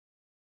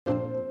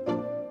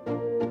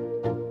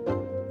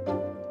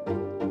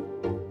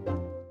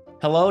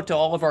Hello to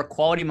all of our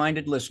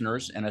quality-minded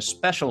listeners, and a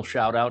special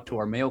shout out to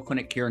our Mayo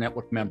Clinic Care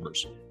Network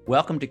members.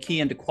 Welcome to Key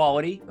into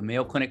Quality, a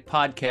Mayo Clinic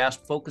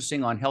podcast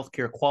focusing on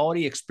healthcare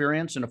quality,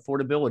 experience, and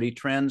affordability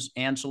trends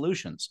and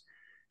solutions.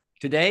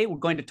 Today, we're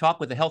going to talk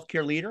with a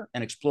healthcare leader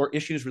and explore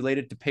issues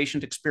related to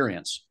patient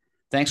experience.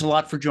 Thanks a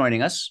lot for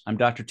joining us. I'm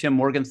Dr. Tim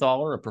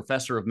Morgenthaler, a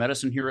professor of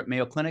medicine here at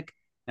Mayo Clinic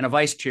and a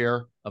vice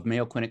chair of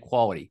Mayo Clinic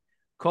Quality.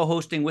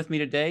 Co-hosting with me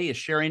today is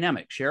Sherry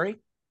Nemec. Sherry?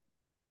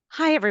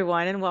 Hi,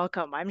 everyone, and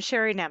welcome. I'm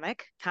Sherry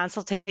Nemec,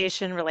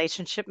 Consultation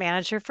Relationship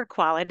Manager for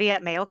Quality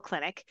at Mayo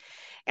Clinic.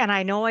 And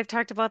I know I've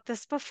talked about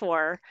this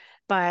before,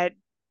 but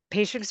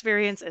patient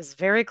experience is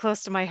very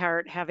close to my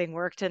heart, having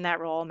worked in that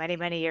role many,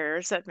 many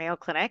years at Mayo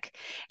Clinic.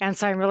 And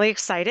so I'm really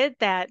excited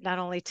that not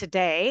only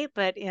today,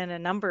 but in a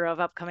number of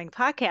upcoming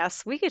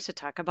podcasts, we get to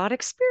talk about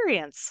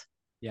experience.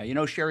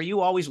 Yeah, Sherry,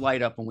 you always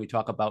light up when we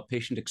talk about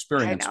patient I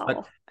experience, but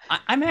know.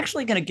 I'm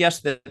actually going to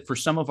guess that for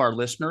some of our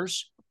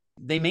listeners,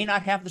 they may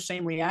not have the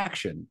same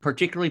reaction,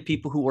 particularly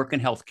people who work in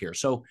healthcare.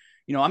 So,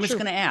 I'm just True.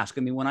 going to ask,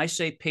 when I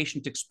say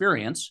patient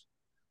experience,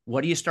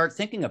 what do you start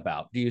thinking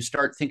about? Do you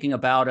start thinking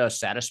about a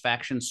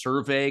satisfaction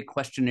survey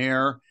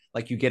questionnaire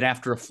like you get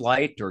after a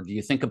flight? Or do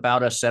you think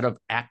about a set of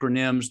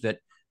acronyms that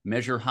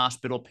measure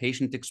hospital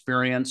patient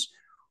experience?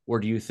 Or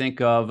do you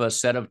think of a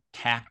set of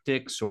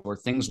tactics or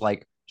things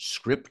like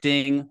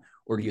scripting?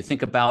 Or do you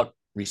think about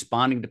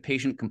responding to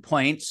patient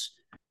complaints?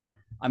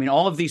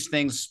 All of these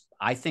things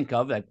I think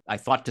of, I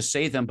thought to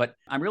say them, but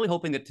I'm really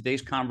hoping that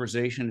today's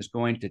conversation is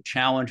going to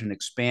challenge and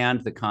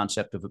expand the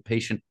concept of a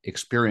patient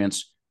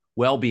experience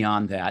well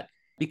beyond that,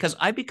 because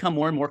I've become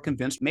more and more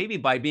convinced, maybe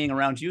by being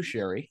around you,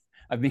 Sherry,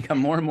 I've become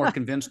more and more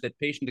convinced that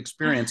patient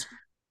experience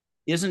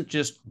isn't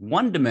just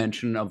one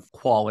dimension of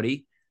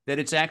quality, that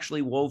it's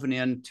actually woven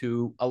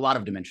into a lot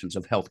of dimensions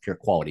of healthcare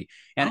quality.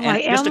 Oh, I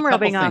And just a am couple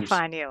rubbing off things.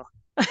 on you.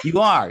 You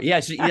are.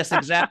 Yes,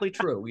 exactly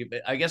true.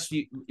 I guess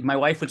my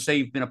wife would say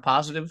you've been a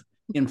positive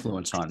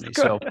influence on me. Good.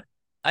 So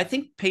I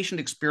think patient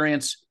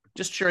experience,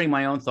 just sharing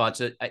my own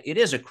thoughts, it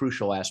is a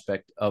crucial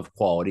aspect of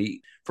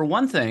quality. For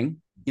one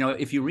thing,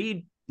 if you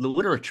read the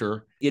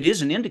literature, it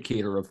is an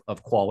indicator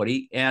of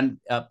quality, and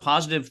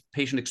positive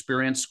patient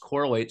experience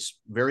correlates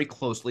very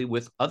closely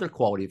with other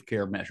quality of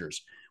care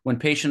measures. When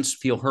patients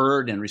feel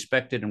heard and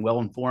respected and well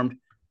informed,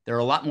 they're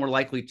a lot more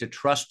likely to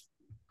trust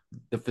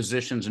the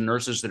physicians and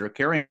nurses that are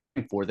caring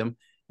for them,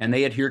 and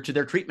they adhere to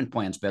their treatment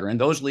plans better. And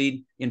those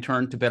lead in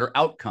turn to better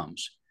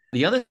outcomes.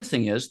 The other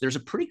thing is there's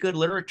a pretty good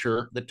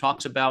literature that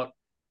talks about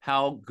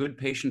how good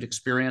patient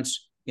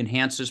experience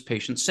enhances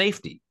patient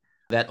safety.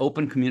 That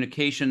open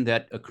communication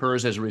that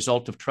occurs as a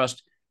result of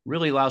trust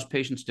really allows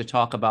patients to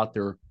talk about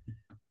their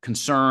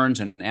concerns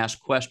and ask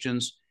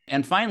questions.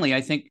 And finally,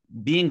 I think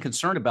being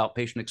concerned about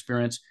patient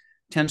experience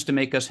tends to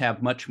make us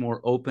have much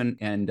more open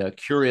and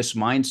curious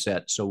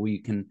mindset, so we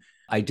can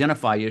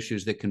identify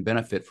issues that can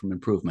benefit from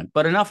improvement.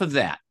 But enough of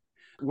that.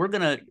 We're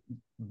going to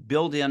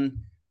build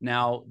in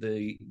now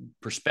the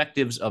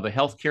perspectives of a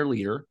healthcare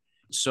leader.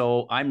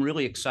 So I'm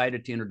really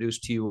excited to introduce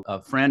to you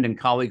a friend and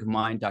colleague of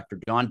mine, Dr.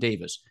 Dawn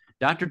Davis.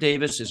 Dr.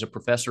 Davis is a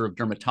professor of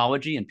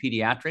dermatology and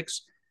pediatrics.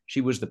 She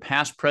was the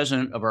past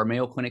president of our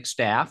Mayo Clinic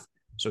staff,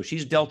 so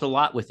she's dealt a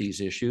lot with these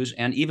issues.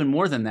 And even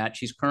more than that,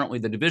 she's currently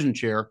the division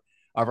chair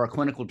of our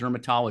clinical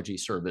dermatology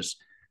service.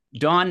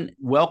 Dawn,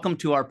 welcome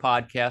to our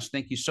podcast.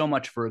 Thank you so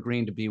much for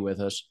agreeing to be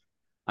with us.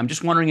 I'm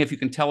just wondering if you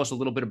can tell us a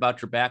little bit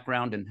about your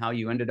background and how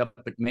you ended up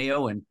at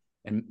Mayo, and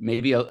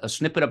maybe a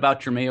snippet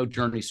about your Mayo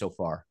journey so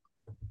far.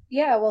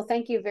 Yeah, well,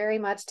 thank you very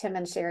much, Tim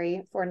and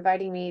Sherry, for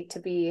inviting me to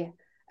be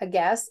a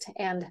guest.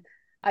 And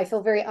I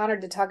feel very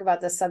honored to talk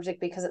about this subject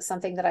because it's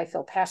something that I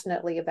feel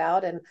passionately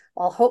about. And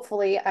while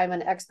hopefully I'm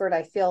an expert,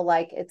 I feel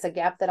like it's a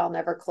gap that I'll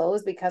never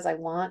close because I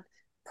want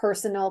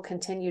personal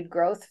continued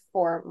growth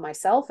for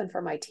myself and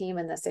for my team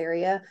in this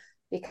area,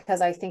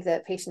 because I think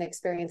that patient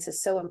experience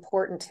is so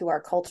important to our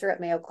culture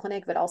at Mayo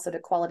Clinic, but also to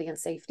quality and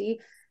safety.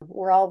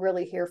 We're all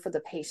really here for the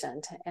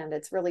patient, and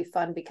it's really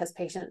fun because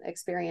patient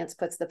experience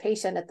puts the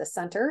patient at the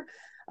center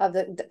of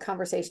the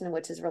conversation,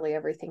 which is really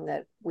everything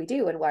that we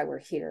do and why we're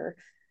here.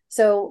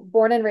 So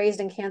born and raised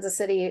in Kansas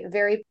City,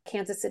 very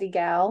Kansas City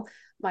gal.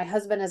 My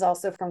husband is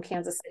also from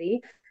Kansas City,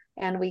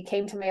 and we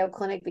came to Mayo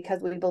Clinic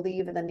because we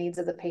believe in the needs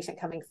of the patient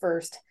coming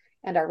first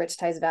and our Rich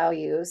Ties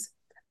values.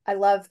 I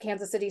love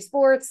Kansas City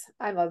sports.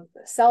 I'm a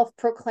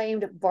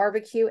self-proclaimed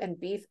barbecue and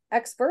beef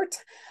expert.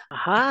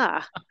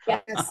 Aha.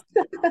 Yes.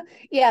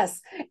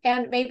 Yes.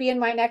 And maybe in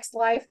my next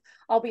life,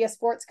 I'll be a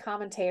sports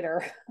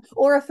commentator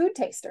or a food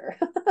taster.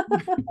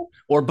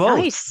 Or both.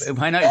 Nice.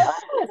 Why not?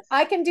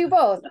 I can do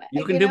both.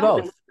 You can do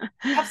both.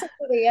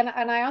 Absolutely. And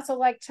I also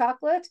like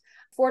chocolate.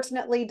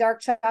 Fortunately,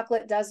 dark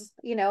chocolate does,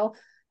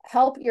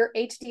 help your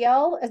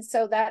HDL. And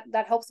so that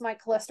helps my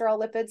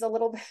cholesterol lipids a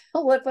little bit,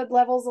 lipid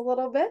levels a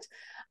little bit.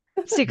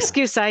 It's the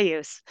excuse I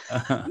use.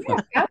 Yeah,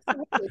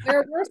 absolutely.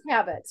 There are worse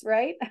habits,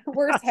 right?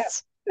 Worse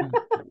habits.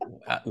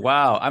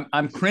 Wow,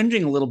 I'm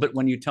cringing a little bit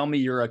when you tell me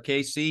you're a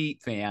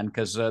KC fan,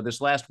 because this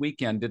last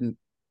weekend didn't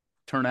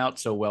turn out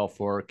so well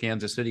for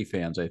Kansas City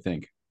fans, I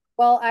think.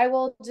 Well, I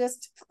will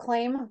just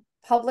claim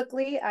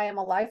publicly, I am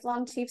a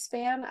lifelong Chiefs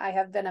fan. I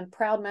have been a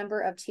proud member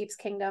of Chiefs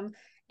Kingdom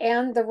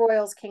and the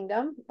Royals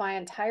Kingdom my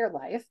entire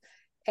life.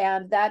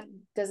 And that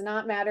does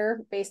not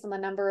matter based on the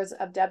numbers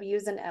of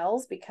W's and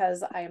L's,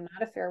 because I am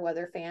not a fair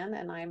weather fan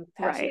and I'm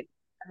passionate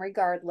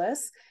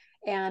regardless.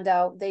 And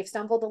they've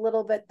stumbled a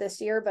little bit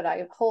this year, but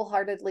I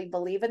wholeheartedly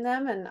believe in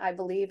them and I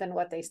believe in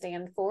what they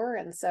stand for.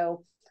 And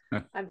so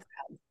I'm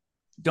proud.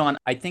 Dawn,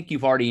 I think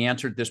you've already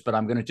answered this, but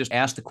I'm going to just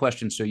ask the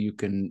question so you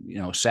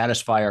can,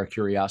 satisfy our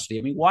curiosity.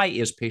 I mean, why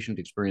is patient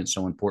experience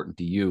so important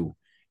to you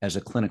as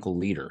a clinical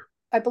leader?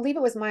 I believe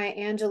it was Maya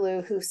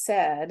Angelou who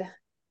said,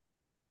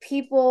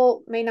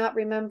 people may not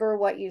remember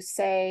what you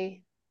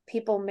say,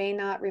 people may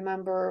not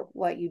remember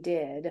what you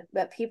did,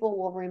 but people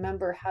will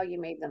remember how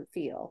you made them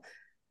feel.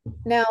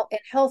 Now, in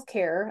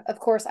healthcare, of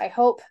course, I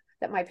hope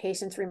that my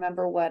patients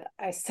remember what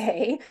I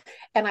say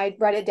and I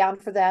write it down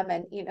for them,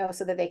 and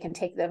so that they can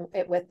take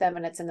it with them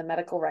and it's in the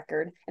medical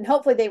record, and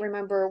hopefully they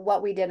remember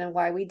what we did and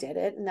why we did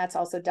it, and that's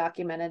also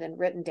documented and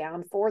written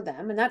down for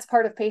them, and that's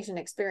part of patient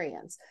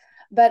experience.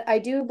 But I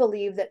do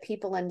believe that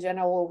people in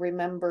general will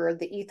remember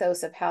the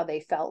ethos of how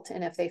they felt,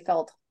 and if they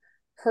felt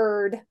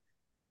heard,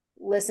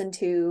 listened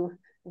to,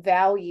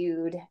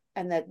 valued,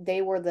 and that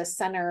they were the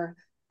center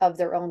of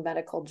their own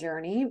medical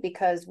journey,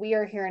 because we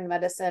are here in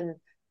medicine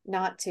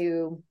not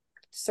to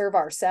serve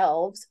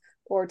ourselves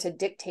or to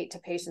dictate to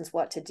patients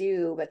what to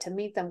do, but to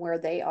meet them where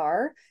they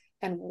are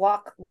and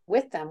walk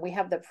with them. We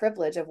have the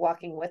privilege of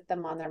walking with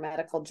them on their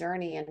medical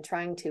journey and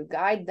trying to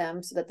guide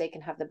them so that they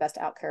can have the best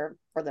outcome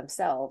for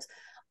themselves.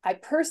 I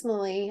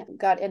personally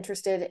got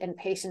interested in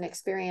patient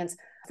experience,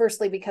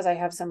 firstly, because I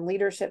have some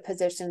leadership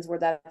positions where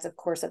that's, of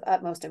course, of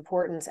utmost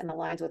importance and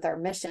aligns with our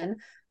mission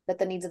that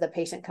the needs of the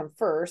patient come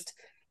first,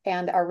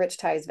 and our Rich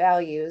Ties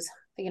values,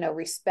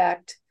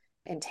 respect,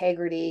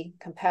 integrity,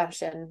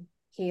 compassion,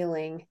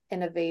 healing,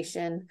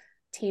 innovation,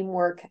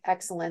 teamwork,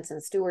 excellence,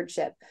 and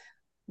stewardship.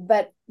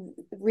 But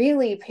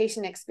really,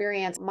 patient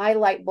experience, my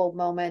light bulb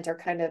moment or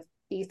kind of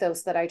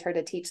ethos that I try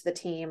to teach the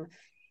team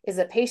is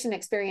that patient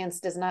experience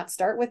does not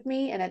start with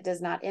me and it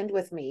does not end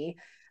with me.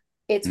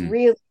 It's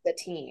really the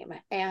team.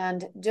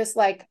 And just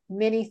like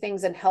many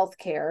things in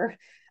healthcare,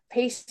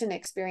 patient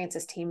experience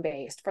is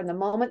team-based. From the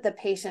moment the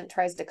patient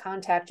tries to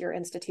contact your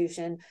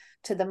institution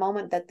to the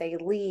moment that they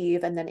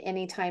leave, and then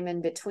any time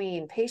in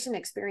between, patient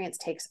experience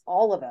takes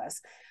all of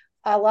us.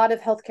 A lot of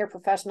healthcare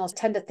professionals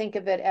tend to think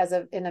of it as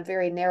in a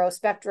very narrow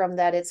spectrum,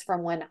 that it's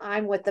from when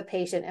I'm with the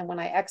patient and when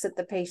I exit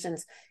the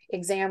patient's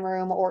exam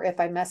room, or if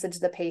I message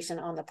the patient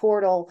on the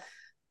portal.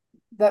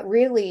 But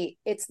really,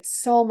 it's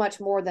so much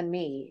more than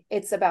me.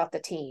 It's about the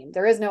team.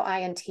 There is no I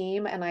in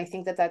team. And I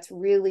think that that's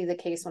really the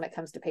case when it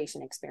comes to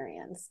patient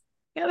experience.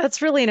 Yeah,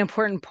 that's really an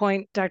important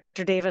point,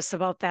 Dr. Davis,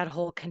 about that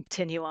whole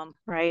continuum,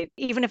 right?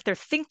 Even if they're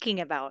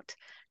thinking about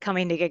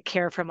coming to get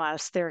care from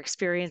us, their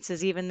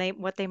experiences, even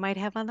what they might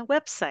have on the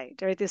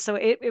website, right? So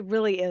it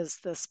really is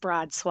this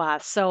broad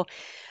swath. So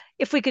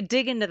if we could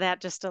dig into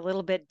that just a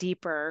little bit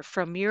deeper,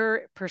 from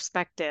your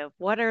perspective,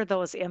 what are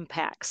those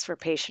impacts for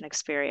patient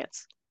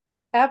experience?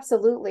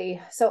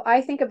 Absolutely. So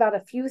I think about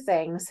a few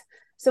things.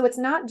 So it's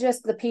not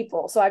just the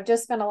people. So I've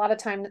just spent a lot of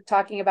time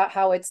talking about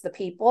how it's the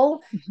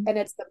people and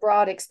it's the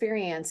broad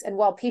experience. And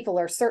while people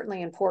are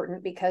certainly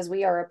important, because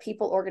we are a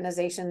people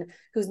organization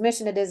whose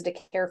mission it is to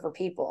care for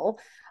people,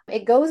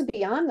 it goes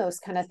beyond those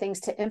kind of things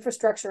to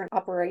infrastructure and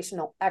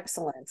operational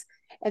excellence.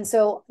 And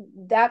so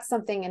that's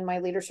something in my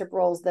leadership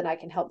roles that I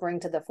can help bring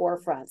to the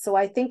forefront. So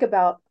I think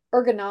about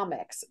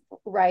ergonomics,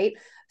 right?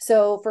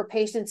 So for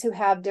patients who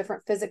have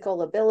different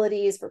physical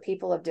abilities, for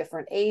people of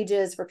different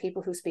ages, for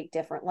people who speak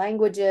different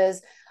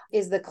languages,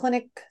 is the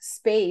clinic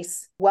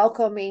space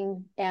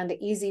welcoming and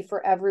easy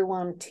for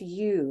everyone to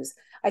use?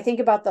 I think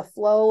about the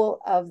flow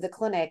of the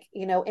clinic.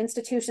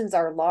 Institutions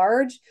are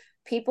large.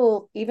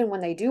 People, even when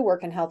they do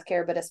work in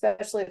healthcare, but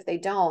especially if they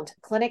don't,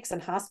 clinics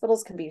and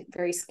hospitals can be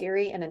very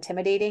scary and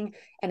intimidating,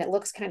 and it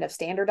looks kind of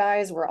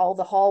standardized where all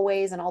the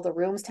hallways and all the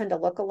rooms tend to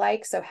look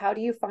alike. So how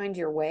do you find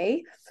your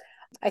way?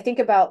 I think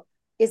about,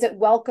 is it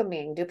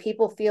welcoming? Do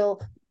people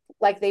feel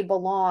like they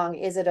belong?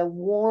 Is it a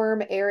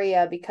warm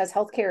area? Because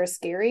healthcare is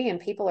scary and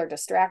people are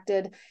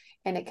distracted,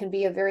 and it can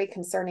be a very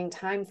concerning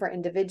time for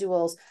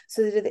individuals.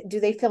 So do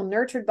they feel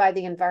nurtured by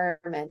the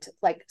environment,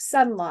 like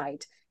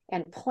sunlight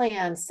and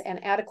plants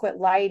and adequate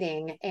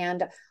lighting?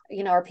 And,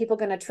 are people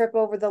going to trip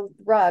over the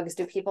rugs?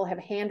 Do people have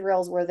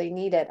handrails where they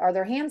need it? Are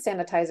there hand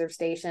sanitizer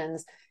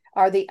stations?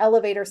 Are the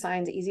elevator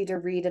signs easy to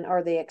read, and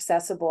are they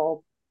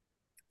accessible?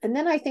 And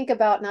then I think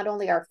about not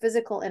only our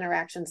physical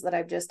interactions that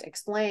I've just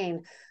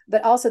explained,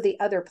 but also the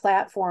other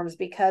platforms,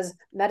 because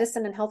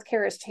medicine and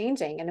healthcare is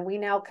changing and we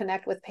now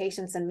connect with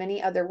patients in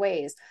many other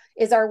ways.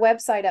 Is our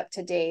website up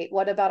to date?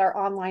 What about our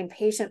online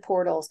patient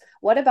portals?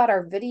 What about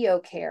our video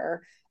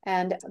care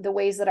and the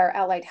ways that our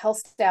allied health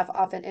staff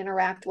often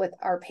interact with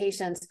our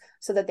patients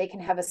so that they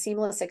can have a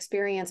seamless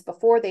experience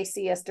before they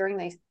see us,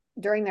 during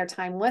their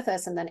time with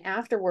us, and then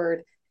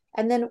afterward?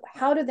 And then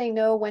how do they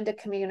know when to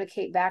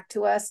communicate back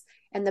to us?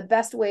 And the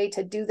best way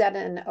to do that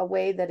in a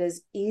way that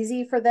is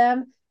easy for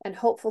them and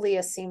hopefully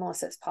as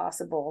seamless as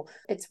possible.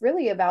 It's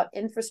really about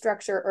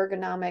infrastructure,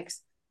 ergonomics,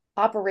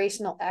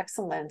 operational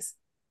excellence,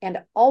 and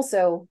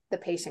also the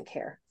patient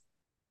care.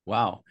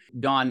 Wow.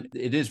 Dawn,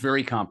 it is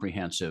very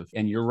comprehensive.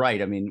 And you're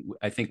right. I mean,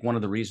 I think one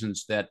of the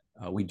reasons that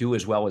we do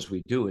as well as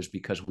we do is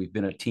because we've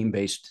been a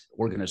team-based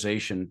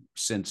organization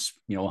since,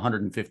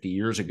 150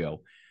 years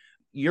ago.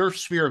 Your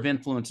sphere of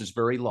influence is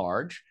very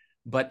large,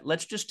 but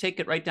let's just take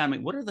it right down. I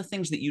mean, what are the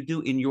things that you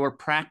do in your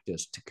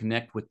practice to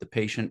connect with the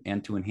patient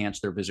and to enhance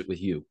their visit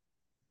with you?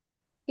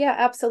 Yeah,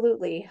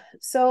 absolutely.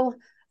 So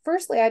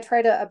firstly, I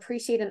try to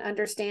appreciate and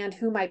understand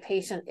who my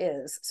patient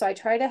is. So I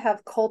try to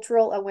have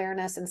cultural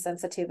awareness and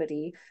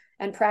sensitivity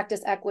and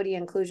practice equity,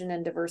 inclusion,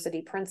 and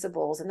diversity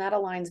principles. And that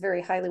aligns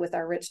very highly with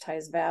our Rich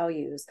Ties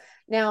values.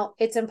 Now,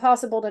 it's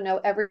impossible to know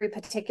every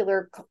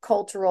particular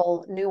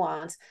cultural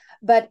nuance,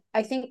 but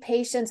I think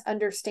patients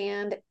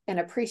understand and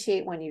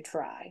appreciate when you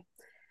try.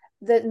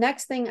 The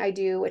next thing I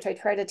do, which I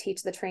try to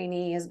teach the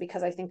trainees,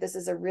 because I think this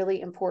is a really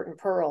important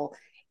pearl,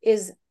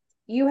 is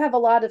you have a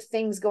lot of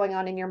things going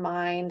on in your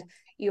mind.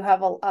 You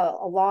have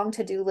a long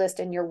to-do list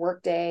in your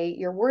workday.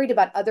 You're worried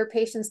about other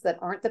patients that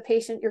aren't the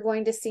patient you're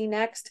going to see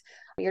next.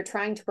 You're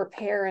trying to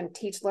prepare and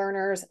teach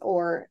learners,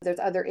 or there's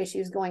other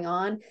issues going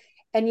on.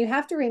 And you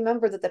have to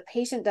remember that the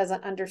patient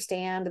doesn't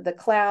understand the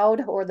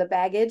cloud or the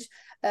baggage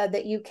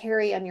that you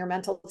carry on your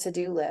mental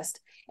to-do list.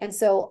 And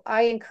so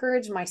I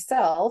encourage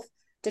myself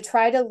to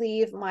try to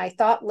leave my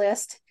thought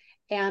list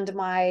and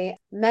my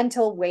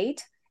mental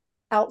weight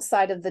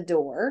outside of the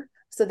door.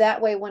 So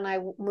that way, when I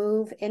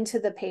move into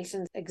the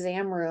patient's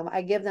exam room,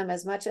 I give them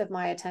as much of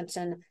my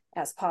attention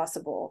as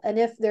possible. And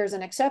if there's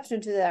an exception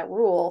to that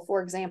rule,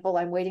 for example,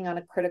 I'm waiting on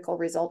a critical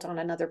result on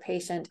another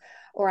patient,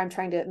 or I'm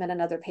trying to admit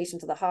another patient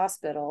to the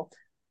hospital,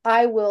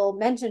 I will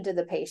mention to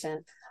the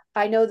patient,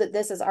 I know that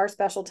this is our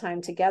special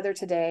time together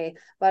today,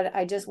 but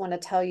I just want to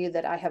tell you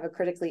that I have a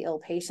critically ill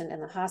patient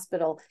in the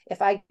hospital.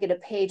 If I get a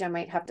page, I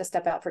might have to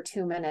step out for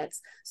 2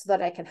 minutes so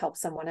that I can help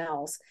someone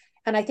else.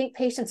 And I think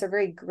patients are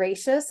very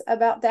gracious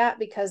about that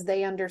because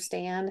they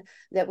understand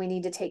that we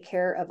need to take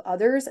care of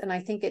others. And I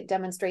think it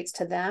demonstrates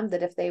to them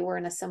that if they were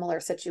in a similar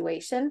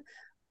situation,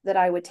 that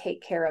I would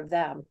take care of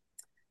them.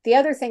 The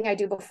other thing I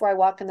do before I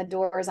walk in the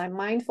door is I'm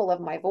mindful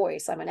of my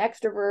voice. I'm an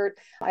extrovert.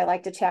 I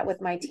like to chat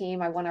with my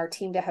team. I want our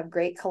team to have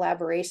great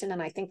collaboration,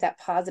 and I think that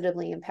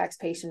positively impacts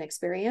patient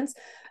experience.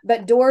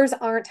 But doors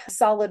aren't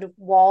solid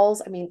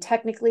walls. I mean,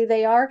 technically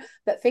they are,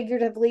 but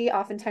figuratively,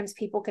 oftentimes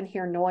people can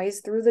hear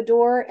noise through the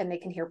door and they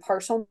can hear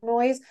partial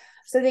noise.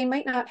 So they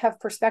might not have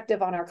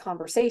perspective on our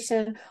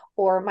conversation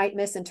or might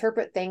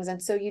misinterpret things.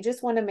 And so you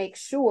just want to make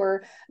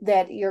sure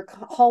that your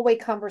hallway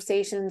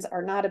conversations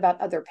are not about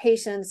other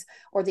patients,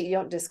 or that you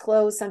don't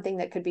disclose something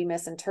that could be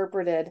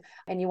misinterpreted,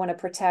 and you want to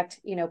protect,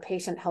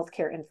 patient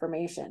healthcare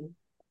information.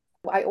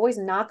 I always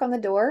knock on the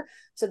door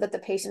so that the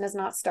patient is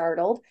not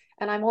startled.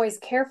 And I'm always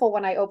careful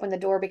when I open the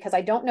door because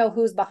I don't know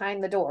who's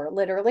behind the door.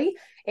 Literally,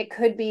 it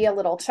could be a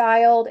little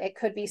child. It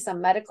could be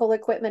some medical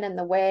equipment in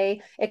the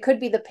way. It could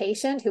be the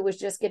patient who was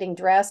just getting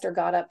dressed or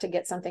got up to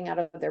get something out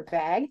of their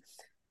bag.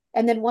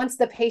 And then once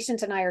the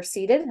patient and I are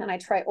seated, and I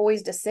try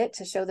always to sit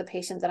to show the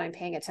patient that I'm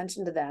paying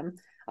attention to them,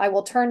 I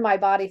will turn my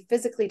body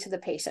physically to the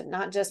patient,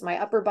 not just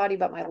my upper body,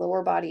 but my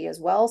lower body as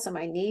well. So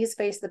my knees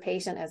face the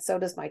patient, and so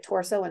does my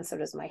torso, and so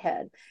does my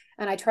head.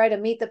 And I try to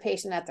meet the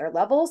patient at their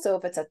level. So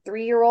if it's a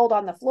 3-year-old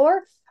on the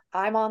floor,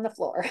 I'm on the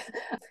floor.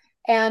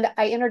 And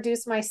I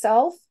introduce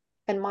myself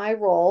and my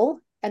role.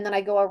 And then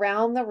I go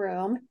around the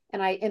room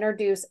and I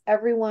introduce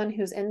everyone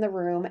who's in the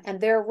room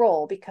and their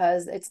role,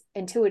 because it's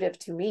intuitive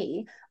to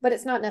me, but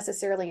it's not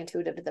necessarily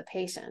intuitive to the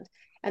patient.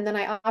 And then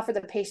I offer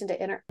the patient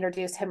to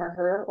introduce him or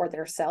her or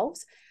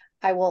themselves.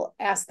 I will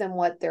ask them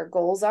what their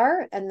goals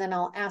are, and then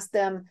I'll ask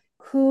them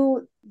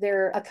who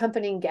their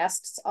accompanying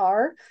guests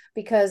are,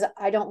 because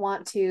I don't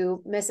want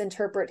to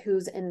misinterpret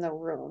who's in the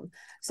room.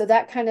 So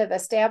that kind of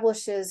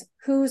establishes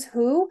who's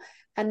who,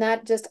 and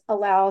that just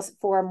allows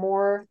for a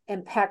more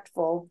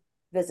impactful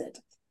visit.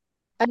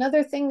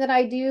 Another thing that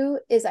I do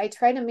is I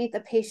try to meet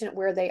the patient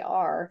where they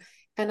are.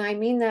 And I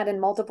mean that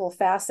in multiple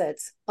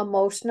facets.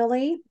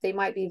 Emotionally, they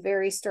might be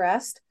very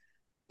stressed.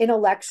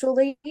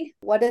 Intellectually,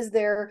 what is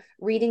their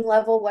reading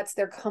level? What's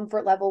their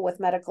comfort level with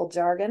medical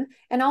jargon?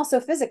 And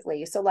also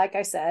physically. So like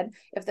I said,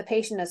 if the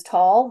patient is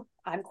tall,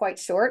 I'm quite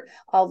short,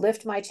 I'll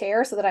lift my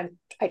chair so that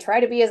I try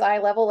to be as eye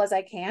level as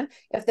I can.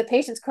 If the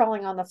patient's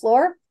crawling on the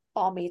floor,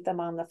 I'll meet them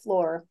on the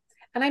floor.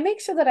 And I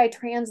make sure that I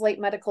translate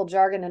medical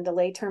jargon into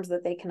lay terms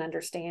that they can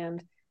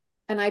understand.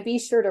 And I be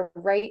sure to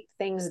write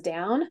things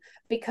down,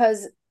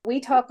 because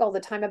we talk all the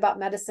time about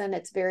medicine.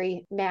 It's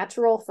very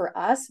natural for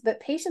us, but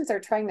patients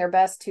are trying their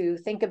best to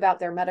think about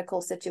their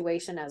medical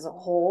situation as a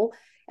whole.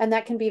 And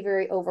that can be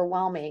very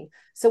overwhelming.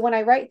 So when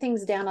I write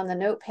things down on the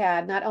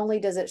notepad, not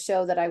only does it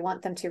show that I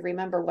want them to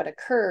remember what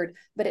occurred,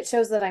 but it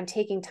shows that I'm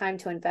taking time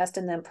to invest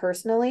in them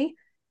personally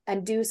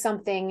and do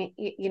something,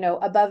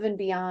 above and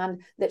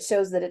beyond, that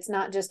shows that it's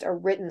not just a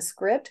written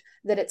script,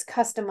 that it's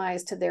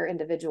customized to their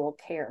individual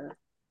care.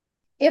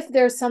 If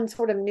there's some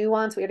sort of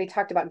nuance, we already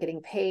talked about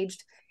getting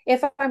paged.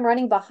 If I'm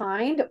running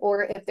behind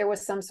or if there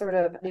was some sort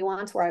of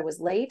nuance where I was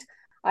late,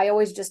 I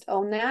always just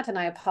own that and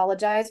I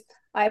apologize.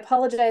 I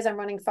apologize, I'm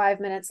running 5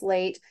 minutes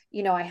late.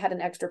 I had an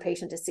extra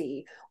patient to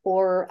see,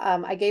 or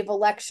I gave a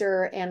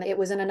lecture and it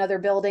was in another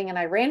building and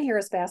I ran here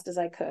as fast as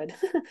I could.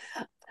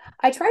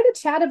 I try to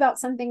chat about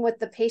something with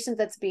the patient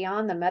that's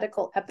beyond the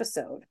medical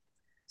episode.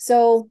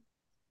 So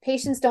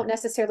patients don't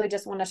necessarily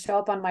just want to show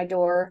up on my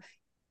door,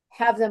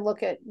 have them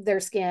look at their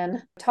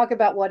skin, talk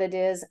about what it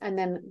is, and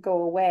then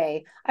go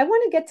away. I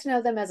want to get to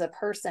know them as a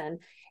person.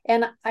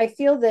 And I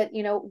feel that,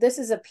 this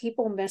is a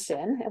people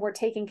mission and we're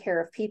taking care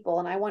of people.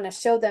 And I want to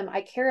show them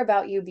I care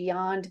about you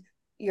beyond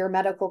your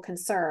medical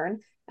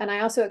concern. And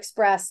I also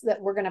express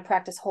that we're going to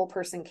practice whole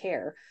person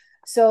care.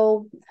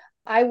 So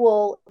I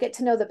will get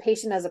to know the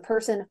patient as a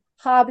person,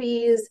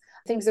 hobbies,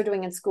 things they're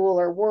doing in school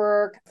or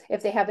work,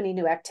 if they have any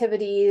new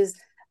activities,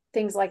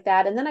 things like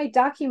that. And then I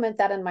document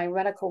that in my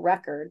medical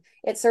record.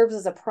 It serves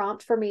as a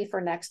prompt for me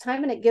for next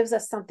time, and it gives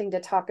us something to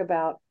talk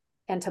about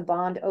and to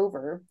bond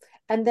over.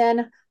 And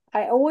then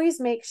I always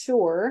make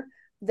sure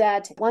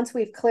that once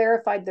we've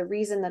clarified the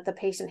reason that the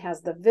patient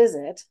has the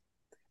visit,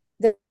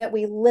 that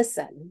we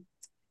listen.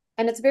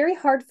 And it's very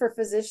hard for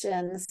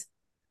physicians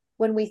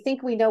when we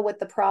think we know what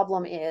the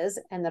problem is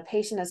and the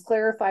patient has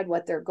clarified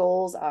what their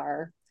goals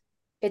are.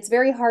 It's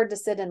very hard to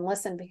sit and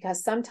listen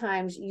because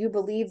sometimes you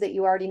believe that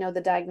you already know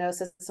the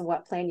diagnosis and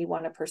what plan you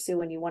want to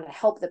pursue and you want to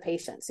help the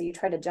patient. So you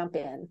try to jump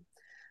in.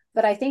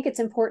 But I think it's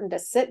important to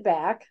sit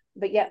back,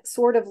 but yet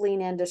sort of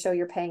lean in to show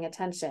you're paying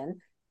attention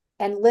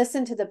and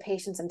listen to the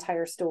patient's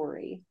entire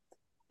story.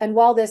 And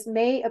while this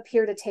may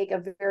appear to take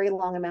a very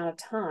long amount of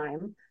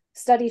time,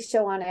 studies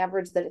show on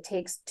average that it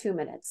takes 2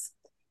 minutes.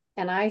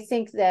 And I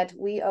think that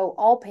we owe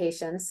all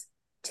patients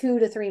 2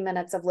 to 3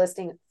 minutes of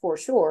listening for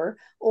sure,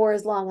 or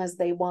as long as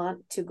they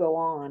want to go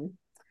on.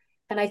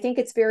 And I think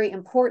it's very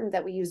important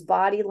that we use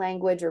body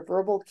language or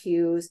verbal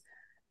cues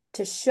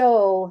to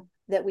show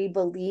that we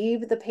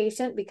believe the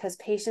patient, because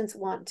patients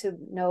want to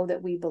know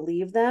that we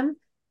believe them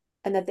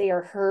and that they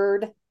are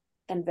heard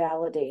and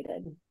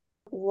validated.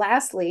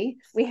 Lastly,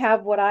 we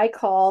have what I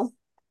call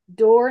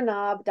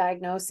doorknob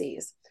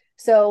diagnoses.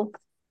 So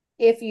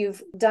if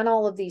you've done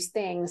all of these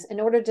things, in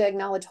order to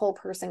acknowledge whole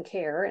person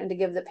care and to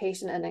give the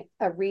patient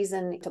a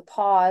reason to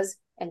pause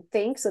and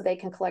think so they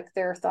can collect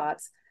their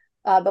thoughts,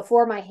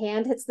 before my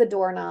hand hits the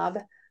doorknob,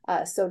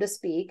 so to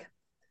speak,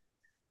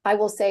 I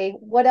will say,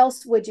 what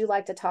else would you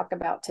like to talk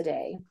about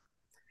today?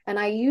 And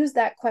I use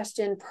that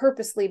question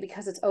purposely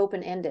because it's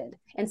open-ended.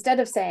 Instead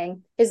of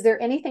saying, is there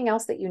anything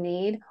else that you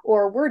need?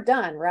 Or we're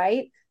done,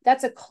 right?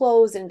 That's a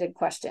closed-ended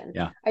question.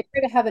 Yeah. I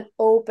try to have an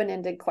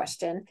open-ended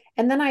question.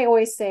 And then I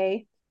always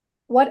say,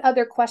 what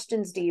other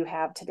questions do you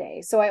have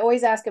today? So I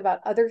always ask about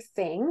other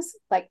things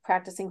like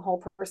practicing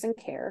whole person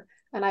care.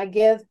 And I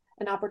give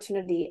an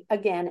opportunity,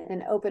 again,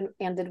 in an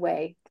open-ended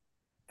way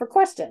for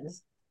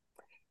questions.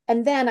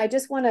 And then I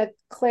just want to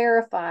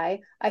clarify,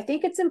 I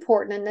think it's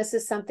important, and this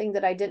is something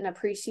that I didn't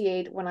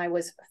appreciate when I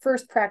was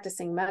first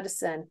practicing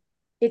medicine.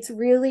 It's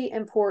really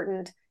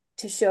important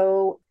to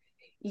show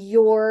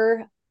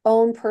your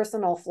own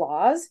personal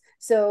flaws.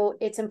 So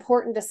it's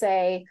important to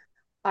say,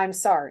 I'm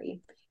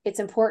sorry. It's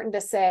important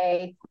to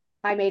say,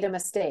 I made a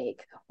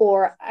mistake,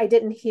 or I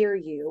didn't hear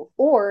you,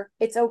 or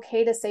it's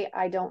okay to say,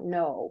 I don't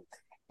know.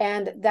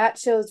 And that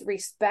shows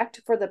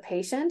respect for the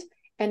patient,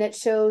 and it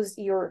shows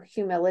your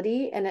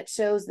humility, and it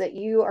shows that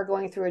you are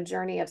going through a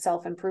journey of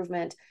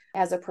self-improvement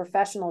as a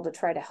professional to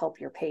try to help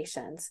your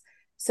patients.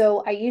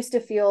 So I used to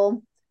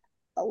feel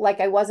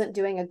like I wasn't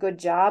doing a good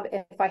job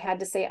if I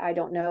had to say, I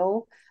don't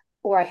know,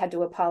 or I had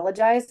to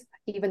apologize,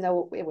 even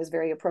though it was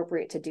very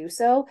appropriate to do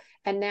so.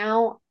 And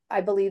now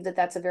I believe that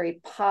that's a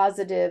very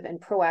positive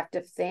and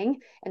proactive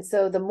thing. And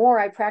so the more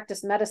I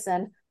practice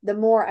medicine, the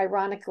more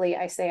ironically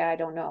I say, I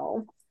don't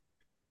know.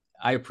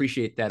 I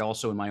appreciate that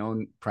also in my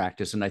own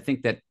practice. And I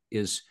think that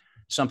is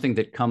something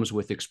that comes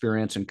with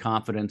experience and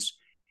confidence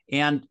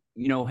and,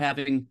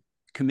 having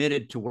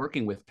committed to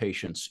working with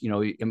patients.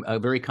 A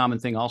very common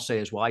thing I'll say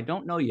is, well, I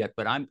don't know yet,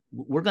 but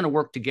we're going to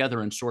work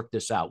together and sort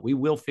this out. We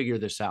will figure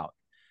this out.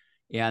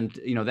 And,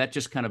 that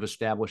just kind of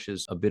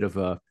establishes a bit of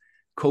a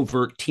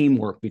covert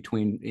teamwork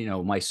between,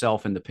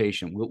 myself and the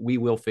patient. We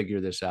will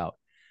figure this out.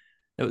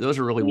 Those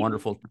are really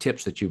wonderful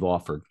tips that you've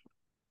offered.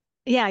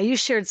 Yeah, you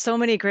shared so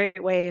many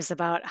great ways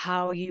about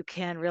how you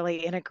can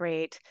really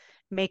integrate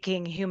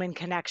making human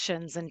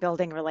connections and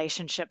building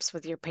relationships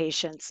with your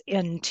patients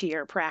into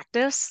your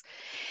practice.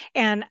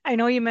 And I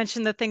know you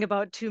mentioned the thing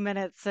about 2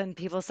 minutes and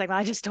people saying, well,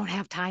 I just don't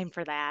have time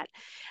for that.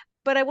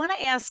 But I want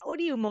to ask, how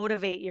do you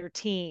motivate your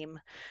team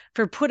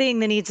for putting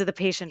the needs of the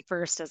patient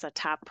first as a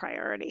top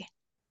priority?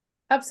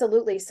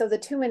 Absolutely. So the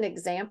 2-minute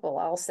example,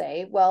 I'll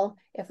say, well,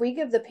 if we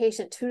give the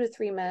patient 2 to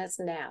 3 minutes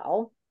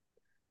now,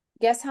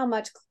 guess how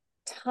much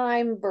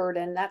time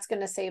burden that's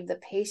going to save the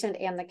patient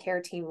and the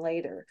care team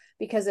later?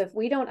 Because if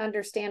we don't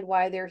understand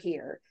why they're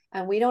here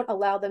and we don't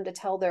allow them to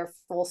tell their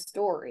full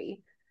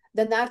story,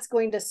 then that's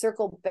going to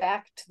circle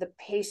back to the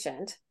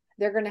patient.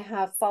 They're going to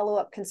have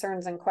follow-up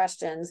concerns and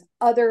questions.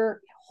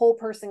 Other whole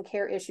person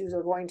care issues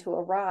are going to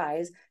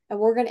arise, and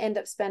we're going to end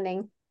up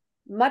spending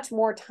much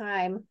more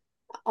time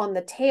on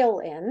the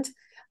tail end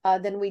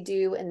than we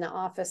do in the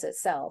office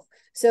itself.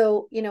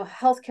 So,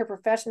 healthcare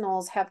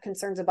professionals have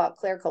concerns about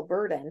clerical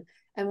burden.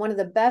 And one of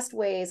the best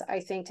ways, I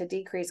think, to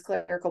decrease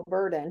clerical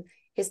burden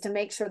is to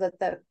make sure that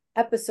the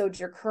episode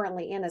you're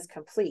currently in is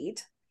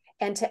complete,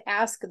 and to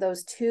ask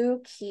those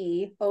two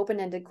key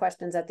open-ended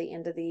questions at the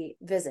end of the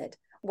visit.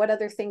 What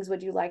other things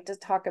would you like to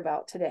talk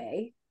about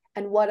today?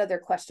 And what other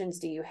questions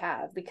do you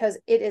have? Because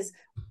it is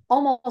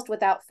almost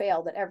without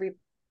fail that every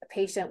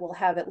patient will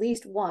have at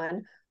least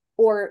one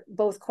or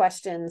both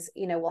questions,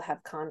 will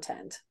have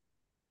content.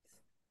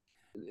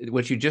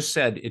 What you just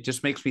said, it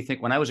just makes me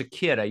think, when I was a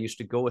kid, I used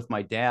to go with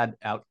my dad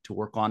out to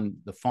work on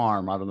the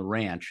farm out on the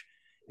ranch.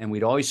 And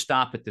we'd always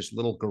stop at this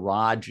little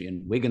garage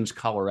in Wiggins,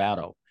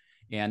 Colorado.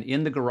 And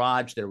in the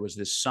garage, there was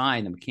this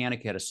sign. The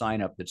mechanic had a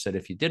sign up that said,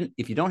 if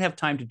you don't have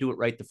time to do it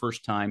right the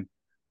first time,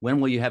 when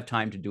will you have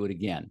time to do it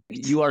again?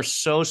 You are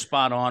so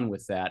spot on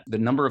with that. The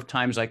number of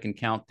times I can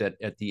count that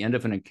at the end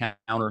of an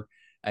encounter,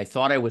 I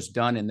thought I was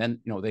done. And then,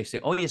 they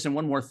say, oh, yes, and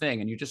one more thing.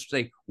 And you just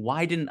say,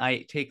 why didn't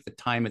I take the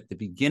time at the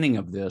beginning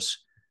of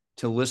this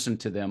to listen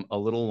to them a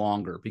little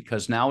longer?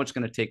 Because now it's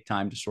going to take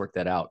time to sort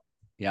that out.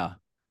 Yeah.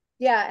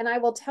 Yeah. And I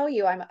will tell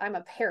you, I'm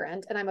a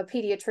parent, and I'm a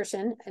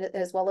pediatrician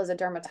as well as a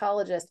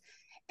dermatologist.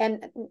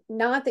 And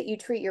not that you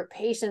treat your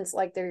patients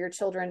like they're your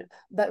children,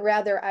 but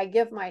rather I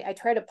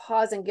try to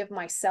pause and give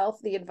myself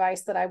the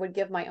advice that I would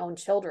give my own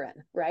children,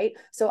 right?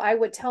 So I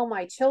would tell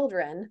my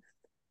children,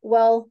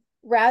 well,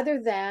 rather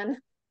than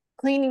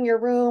cleaning your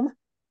room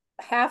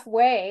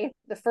halfway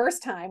the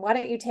first time, why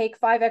don't you take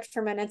 5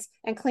 extra minutes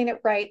and clean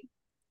it right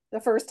the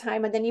first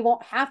time, and then you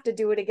won't have to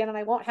do it again, and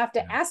I won't have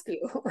to ask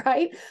you,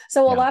 right?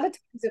 So a lot of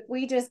times, if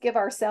we just give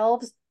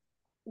ourselves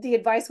the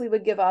advice we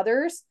would give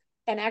others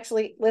and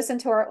actually listen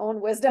to our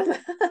own wisdom,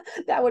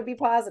 that would be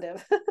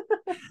positive.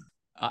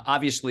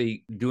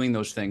 Obviously, doing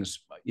those things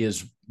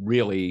is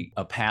really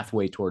a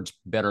pathway towards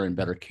better and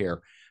better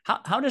care.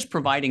 How does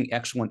providing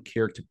excellent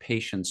care to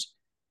patients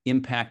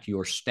impact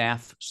your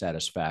staff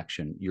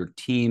satisfaction, your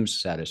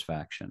team's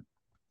satisfaction?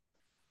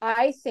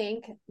 I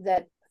think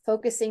that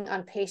focusing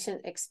on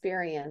patient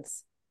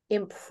experience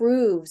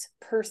improves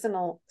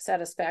personal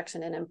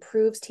satisfaction and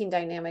improves team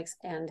dynamics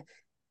and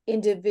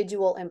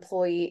individual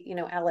employee,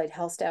 allied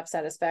health staff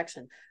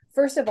satisfaction.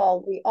 First of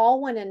all, we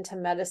all went into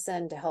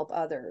medicine to help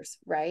others,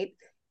 right?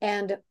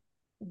 And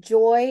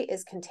joy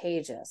is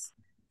contagious.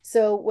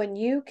 So when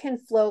you can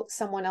float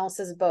someone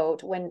else's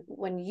boat, when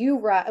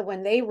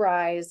they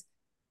rise,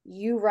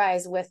 you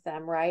rise with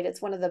them, right?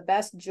 It's one of the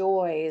best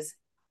joys,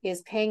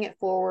 is paying it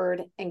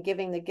forward and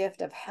giving the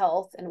gift of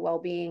health and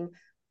well-being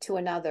to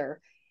another.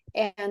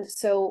 And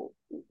so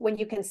when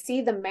you can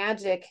see the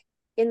magic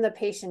in the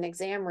patient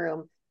exam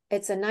room,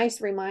 it's a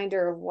nice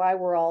reminder of why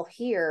we're all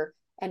here,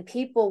 and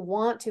people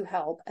want to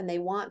help and they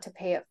want to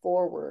pay it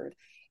forward.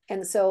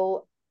 And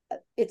so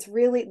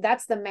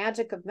that's the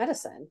magic of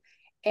medicine.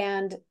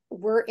 And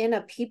we're in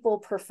a people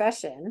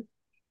profession.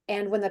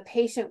 And when the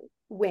patient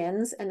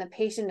wins and the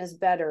patient is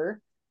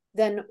better,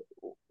 then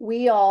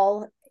we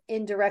all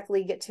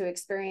indirectly get to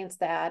experience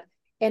that.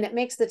 And it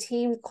makes the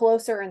team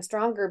closer and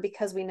stronger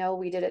because we know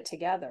we did it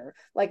together.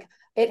 Like,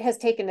 it has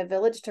taken a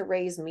village to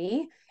raise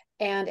me,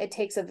 and it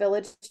takes a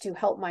village to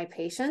help my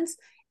patients.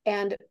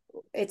 And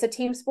it's a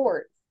team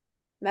sport.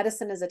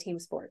 Medicine is a team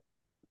sport.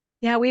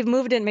 Yeah, we've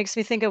moved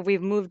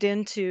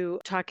into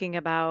talking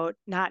about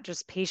not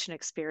just patient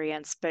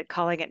experience, but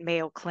calling it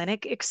Mayo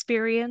Clinic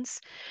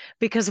experience,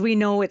 because we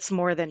know it's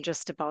more than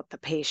just about the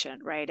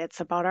patient, right?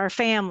 It's about our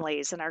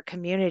families and our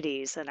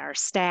communities and our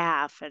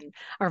staff and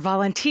our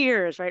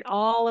volunteers, right?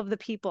 All of the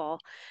people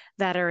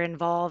that are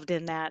involved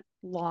in that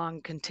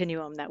long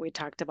continuum that we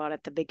talked about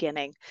at the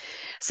beginning.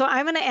 So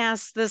I'm going to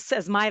ask this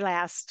as my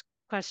last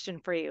question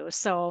for you.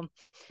 So,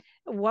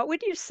 what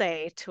would you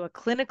say to a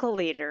clinical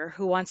leader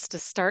who wants to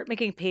start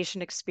making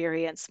patient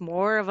experience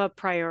more of a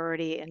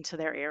priority into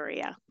their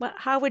area?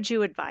 How would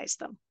you advise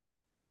them?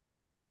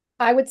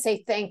 I would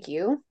say thank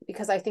you,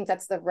 because I think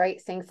that's the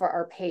right thing for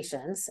our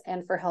patients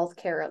and for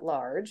healthcare at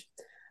large.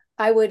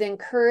 I would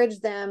encourage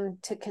them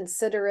to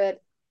consider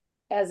it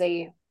as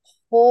a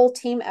whole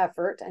team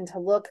effort and to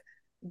look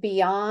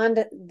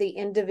beyond the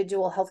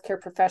individual healthcare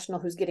professional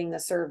who's getting the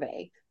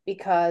survey,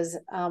 because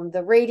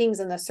the ratings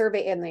and the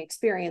survey and the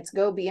experience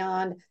go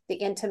beyond the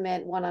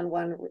intimate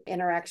one-on-one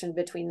interaction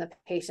between the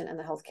patient and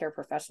the healthcare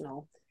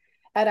professional.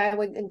 And I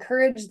would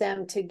encourage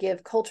them to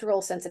give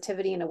cultural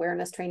sensitivity and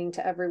awareness training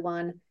to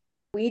everyone.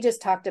 We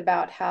just talked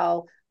about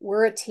how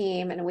we're a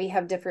team and we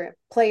have different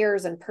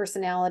players and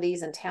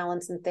personalities and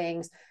talents and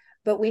things,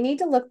 but we need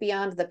to look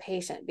beyond the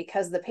patient,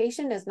 because the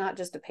patient is not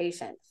just a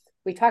patient.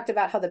 We talked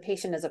about how the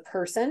patient is a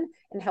person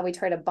and how we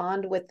try to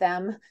bond with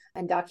them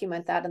and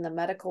document that in the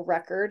medical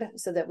record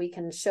so that we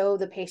can show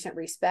the patient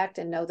respect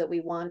and know that we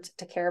want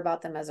to care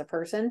about them as a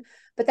person.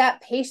 But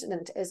that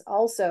patient is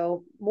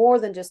also more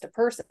than just a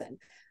person.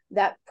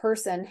 that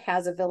person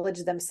has a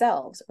village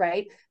themselves,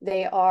 right?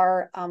 They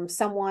are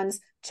someone's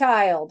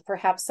child,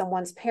 perhaps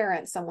someone's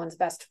parent, someone's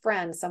best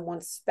friend,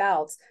 someone's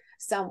spouse,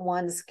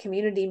 someone's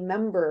community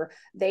member.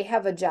 They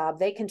have a job,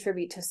 they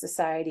contribute to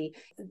society,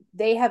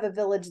 they have a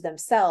village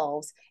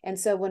themselves. And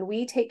so when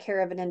we take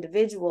care of an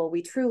individual,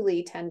 we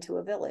truly tend to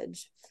a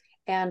village.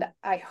 And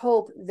I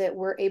hope that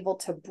we're able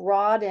to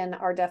broaden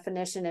our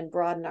definition and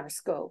broaden our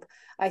scope.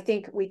 I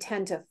think we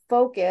tend to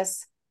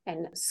focus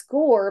and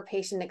score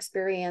patient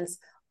experience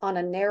on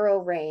a narrow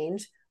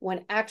range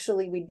when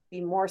actually we'd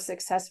be more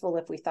successful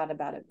if we thought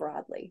about it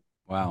broadly.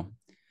 Wow.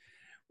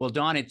 Well,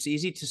 Dawn, it's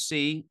easy to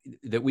see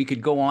that we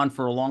could go on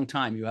for a long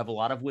time. You have a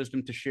lot of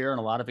wisdom to share and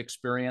a lot of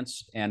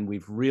experience, and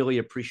we've really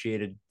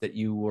appreciated that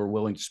you were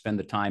willing to spend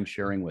the time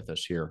sharing with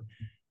us here.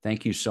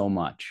 Thank you so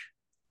much.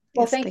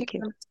 Well, yes, thank you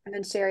so much, Tim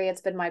and Sherry.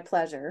 It's been my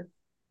pleasure.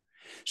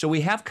 So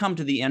we have come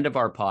to the end of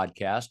our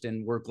podcast,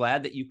 and we're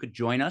glad that you could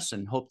join us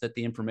and hope that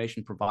the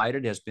information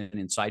provided has been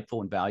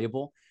insightful and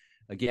valuable.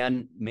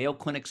 Again, Mayo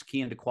Clinic's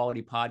Key into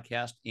Quality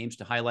podcast aims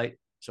to highlight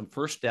some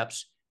first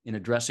steps in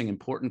addressing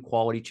important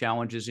quality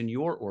challenges in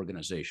your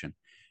organization.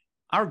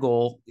 Our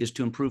goal is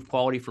to improve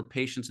quality for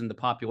patients in the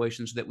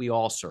populations that we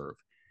all serve.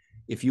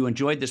 If you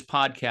enjoyed this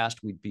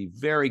podcast, we'd be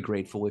very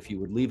grateful if you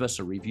would leave us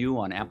a review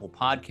on Apple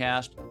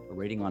Podcast, a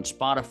rating on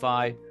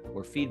Spotify,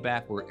 or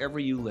feedback wherever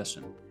you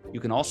listen. You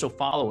can also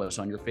follow us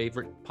on your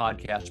favorite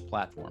podcast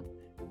platform.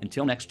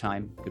 Until next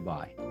time,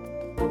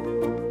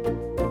 goodbye.